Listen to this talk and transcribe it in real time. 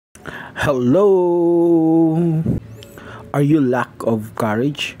Hello. Are you lack of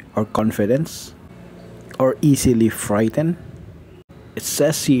courage or confidence or easily frightened? It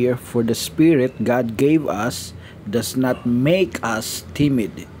says here, for the spirit God gave us does not make us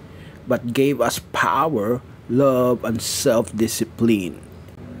timid, but gave us power, love, and self-discipline.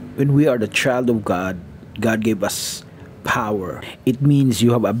 When we are the child of God, God gave us power. It means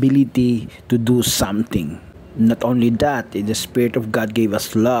you have ability to do something. Not only that, the Spirit of God gave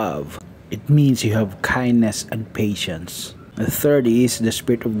us love. It means you have kindness and patience. The third is the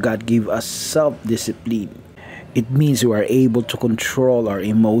Spirit of God gave us self-discipline. It means we are able to control our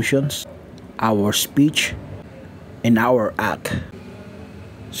emotions, our speech, and our act.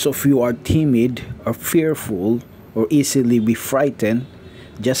 So if you are timid or fearful or easily be frightened,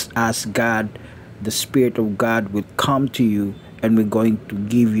 just ask God. The Spirit of God will come to you and we're going to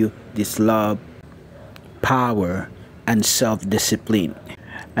give you this love, power, and self-discipline.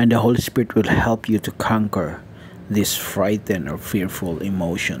 And the Holy Spirit will help you to conquer these frightened or fearful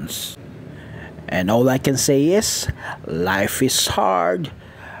emotions. And all I can say is, life is hard,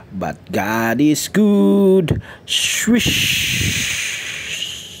 but God is good. Swish!